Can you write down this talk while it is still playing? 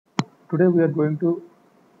Today we are going to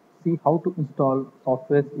see how to install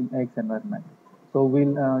software in AIX environment. So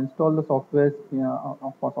we'll install the software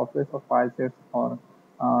for software for file sets or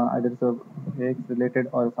either it's a AIX related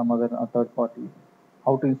or some other third party.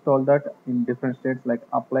 How to install that in different states like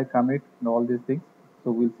apply, commit, and all these things.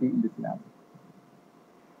 So we'll see in this lab.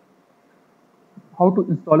 How to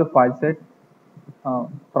install a file set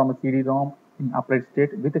from a CD-ROM in applied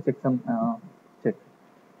state with a checksum check.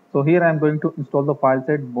 So here I am going to install the file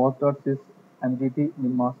set boss.sys mgt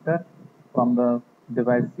master from the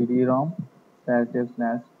device CD-ROM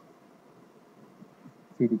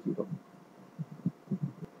 /dev/cd0.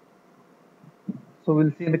 So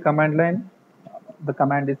we'll see in the command line. The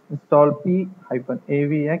command is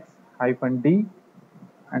installp-avx-d,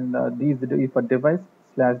 and D is for device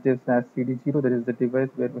 /dev/cd0. That is the device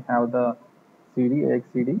where we have the CD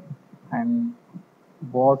AXCD, and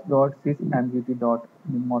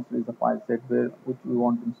boss.sysmgt.nimmaster is the file set which we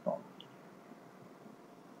want to install.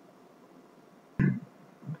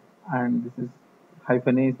 And this is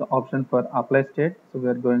 -a is the option for apply state. So we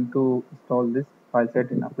are going to install this file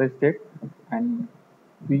set in apply state, and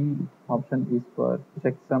B option is for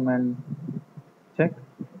checksum and check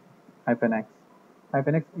 -x.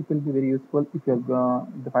 -x it will be very useful if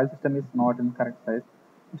the file system is not in correct size.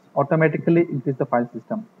 It's automatically increase the file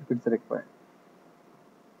system if it's required.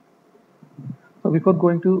 So before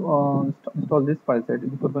going to install this file set,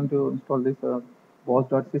 before going to install this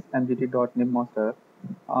boss.sysmgt.nimmaster,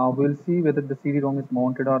 we'll see whether the CD-ROM is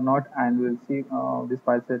mounted or not, and we'll see this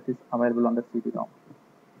file set is available on the CD-ROM.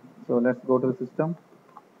 So let's go to the system,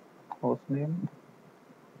 hostname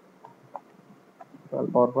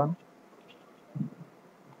 12/1,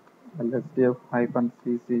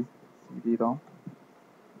 lsdf-cc CD-ROM.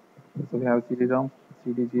 So we have CD-ROM,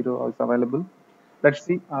 CD0 is available. Let's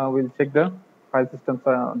see, we'll check the file system.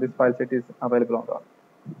 This file set is available or not.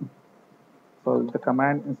 So the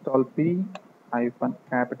command install p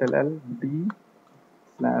 -L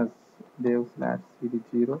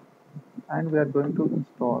d/dev/cd0, and we are going to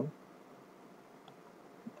install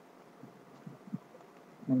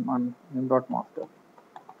nim.master.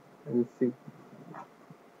 We'll see.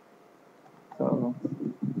 So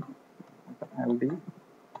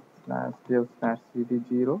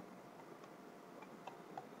ld/dev/cd0.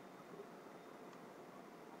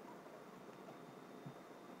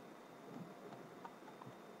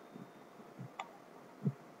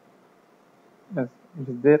 Yes, it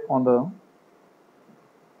is there on the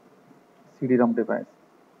CD-ROM device.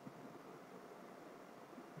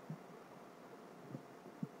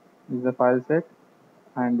 This is the file set,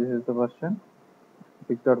 and this is the version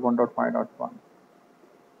 6.1.5.1.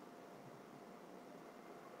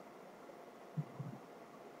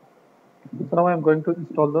 So now I am going to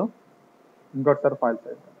install the .sir file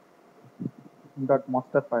set,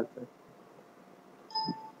 .master file set.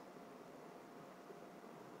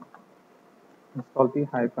 Install p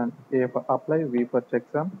 -a for apply, v for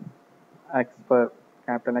checksum, x for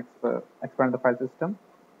X for expand the file system,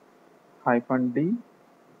 -d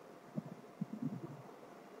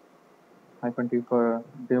 -t for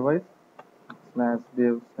device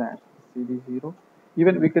 /dev/cd0.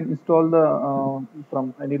 Even we can install the from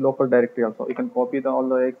any local directory also. You can copy all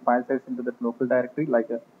the X file sets into that local directory, like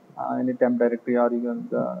any temp directory, or even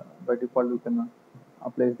by default you can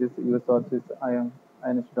place this user sources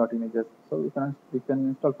ins.images. So you can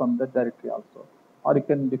install from that directory also, or you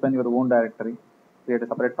can define your own directory, create a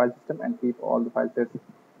separate file system, and keep all the file sets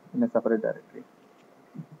in a separate directory.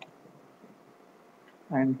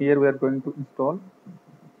 And here we are going to install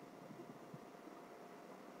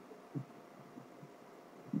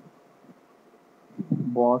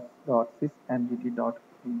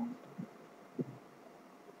boss.sysmgt.nimmaster.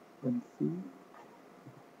 Let's see,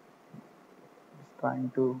 it's trying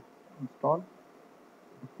to install.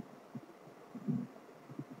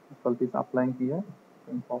 Install is applying here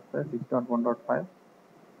in software 6.1.5.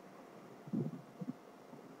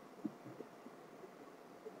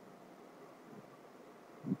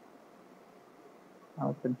 Now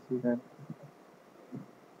you can see that.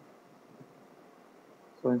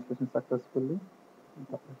 So installation successfully.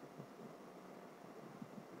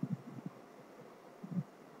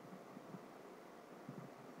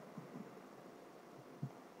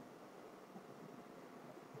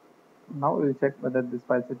 Now we will check whether this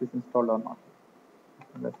file set is installed or not.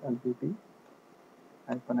 Let's lpt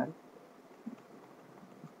 -l.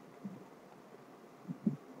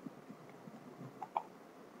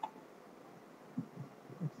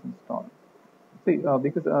 It's installed. See,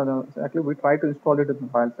 because actually we tried to install it in the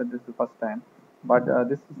file set. This is the first time, but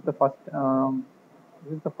this is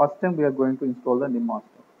the first time we are going to install the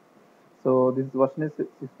nimmaster. So this version is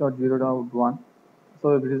 6.0.1.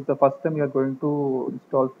 So this is the first time you are going to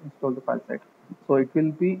install the file set. So it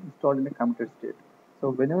will be installed in a committed state. So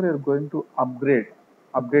whenever you are going to upgrade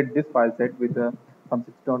this file set with some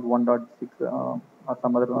 6.1.6 or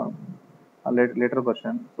some other later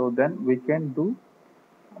version. So then we can do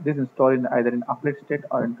this install in either in applet state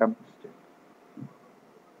or in committed state.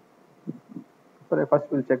 So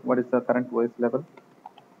first we'll check what is the current OS level.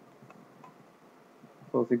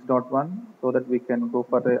 So 6.1, so that we can go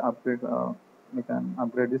for the upgrade. We can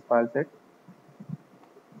upgrade this file set.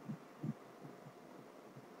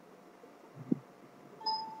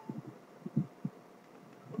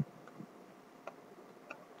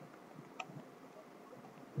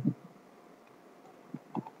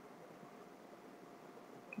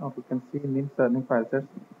 We can see nim file sets.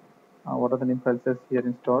 What are the nim file sets here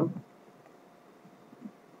installed?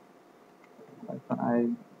 I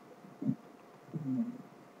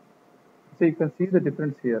so you can see the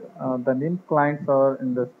difference here. The nim clients are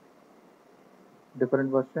in the different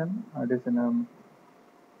version. It is in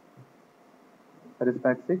Service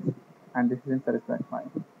Pack 6 and this is in Service Pack 5.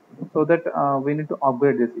 So that we need to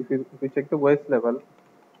upgrade this. If you check the OS level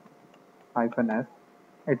 -s,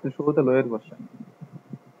 it will show the lower version.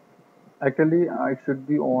 Actually, it should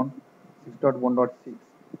be on 6.1.6,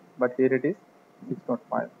 but here it is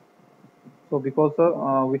 6.5. So because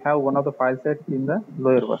we have one of the file set in the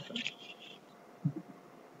lower version.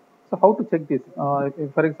 So how to check this?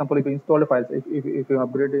 If, for example, if you install a file, if you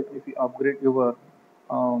upgrade your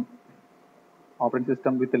um, operating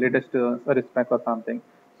system with the latest service pack or something,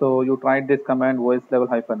 so you tried this command os level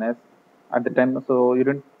 -s at the time, so you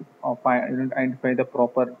didn't identify the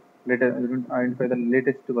proper latest, you didn't identify the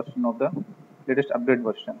latest version of the latest upgrade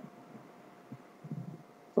version.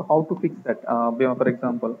 So how to fix that? For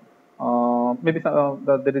example, maybe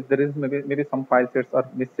there is maybe some file sets are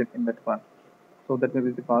missing in that one. So that may be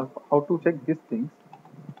the cause. How to check these things?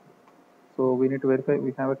 So we need to verify.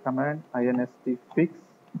 We have a command inst fix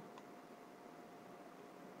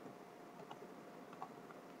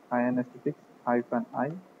hyphen I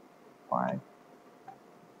file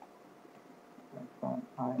hyphen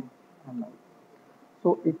I ml. So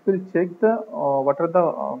it will check the what are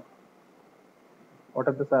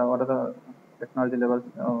the technology levels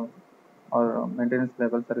or maintenance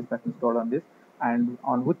levels service pack installed on this, and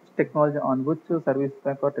on which technology, on which service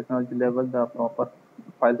pack or technology level the proper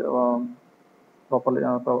file properly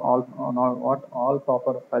all on all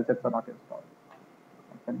proper file sets are not installed.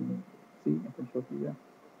 I can see, I can show here.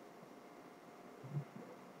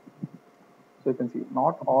 So you can see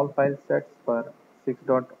not all file sets for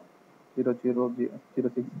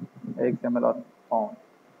 6.0006 AXML are found.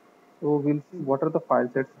 So we'll see what are the file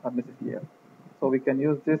sets are missing here. So we can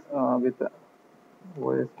use this with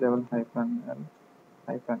OS level hyphen L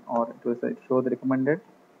hyphen or it will say show the recommended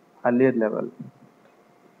earlier level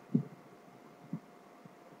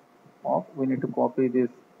of. We need to copy this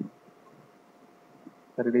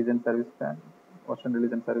release and service pack, version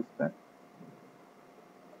release and service pack.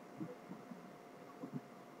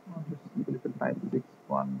 Just simply type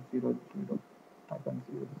 6100 hyphen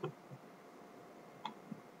 06.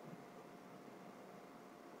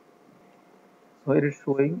 So it is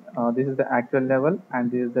showing this is the actual level and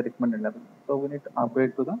this is the recommended level. So we need to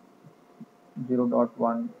upgrade to the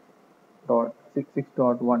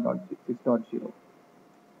 0.1.66.1.6.0.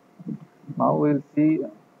 Now we'll see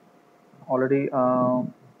already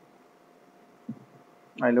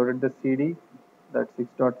I loaded the CD that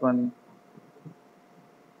 6.1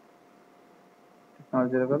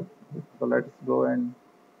 technology level. So let's go and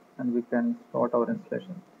we can start our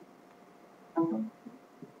installation.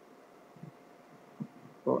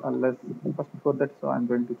 So unless first before that, so I'm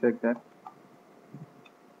going to check that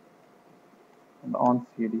on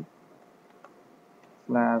CD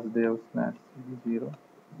 /dev/cd0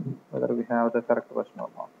 whether we have the correct version or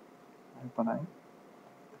not. Hyphen I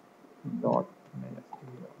dot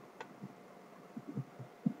MySQL.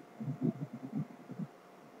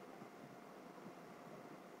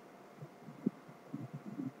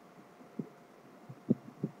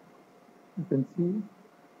 You can see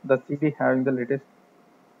the CD having the latest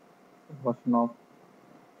version of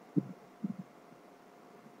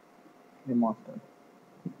the master.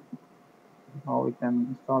 Now we can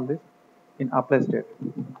install this in apply state.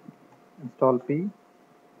 Install p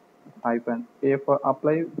hyphen a for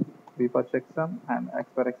apply, b for checksum, and x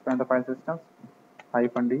for expand the file systems,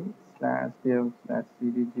 hyphen d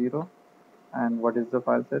 /dev/cd0, and what is the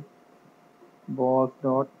file set?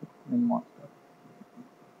 boss.minmaster.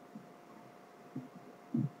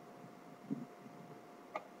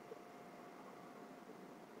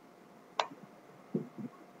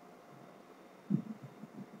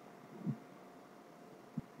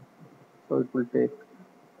 it will take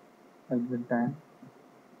a little time,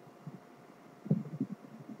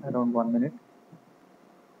 around 1 minute.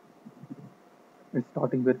 It's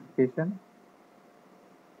starting verification.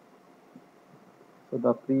 So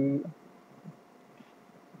the pre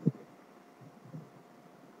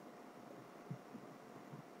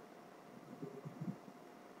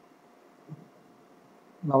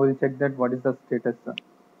now we'll check that what is the status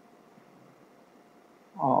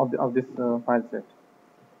of this file set.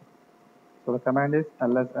 So the command is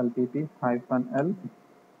lslpp -l.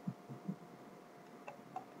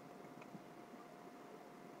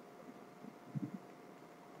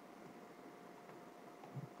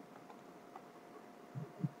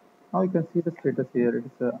 Now you can see the status here. It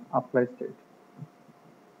is apply state.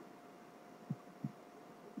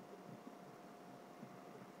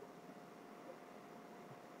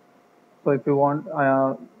 So if you want,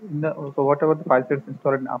 so whatever the file set is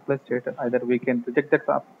installed in apply state, either we can reject that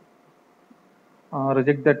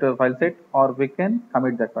file set, or we can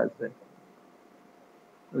commit that file set.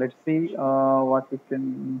 Let's see what we can.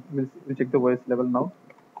 We'll check the OS level now.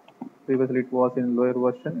 Previously it was in lower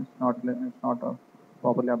version. It's not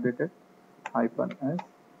properly updated. -s.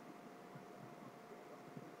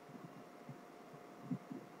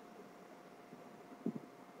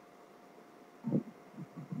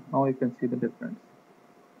 Now you can see the difference.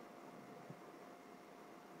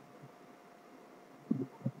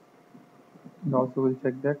 And also we'll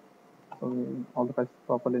check that all the files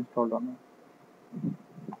properly installed on -i.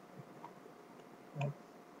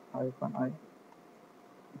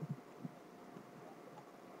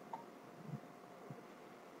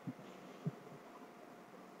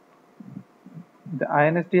 The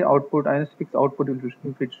INSTix output,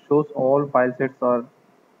 if it shows all file sets are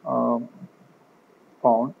um,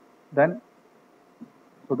 found, then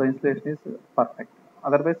so the installation is perfect.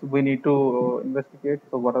 Otherwise, we need to investigate.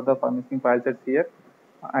 So what are the missing file sets here,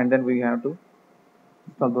 and then we have to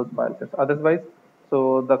install those file sets. Otherwise, so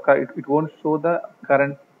it won't show the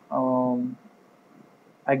current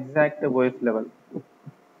exact OS level.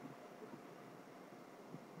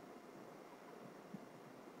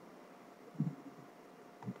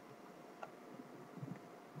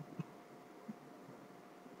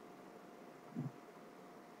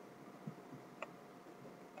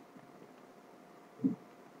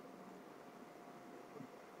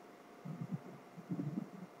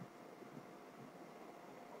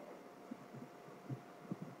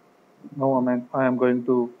 Now I am going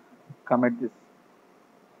to commit this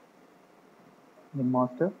in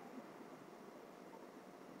master.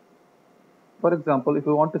 For example, if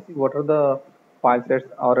you want to see what are the file sets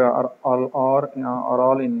are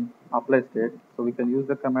all in apply state, so we can use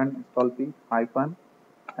the command installp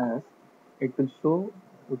 -s. It will show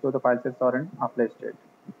which of the file sets are in apply state.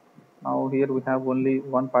 Now here we have only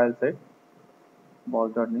one file set,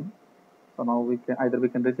 ball.ning. So now we can either we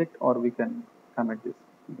can reject or we can commit this.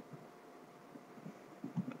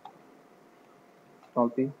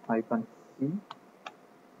 Installp -c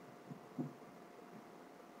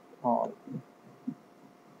all.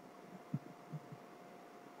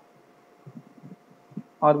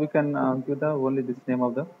 Or we can give the only this name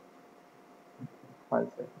of the file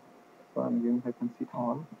set. So I'm giving -c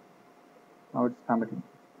all. Now it's committing.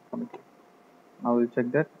 Now we'll check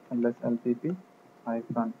that lslpp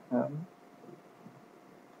 -l.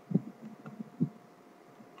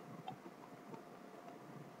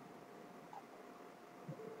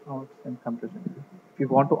 Now it's in compression. If you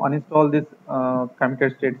want to uninstall this committed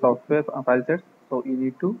state software file sets, so you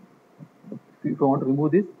need to. If you want to remove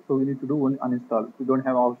this, so we need to do only uninstall. We don't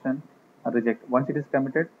have option reject. Once it is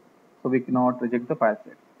committed, so we cannot reject the file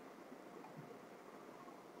set.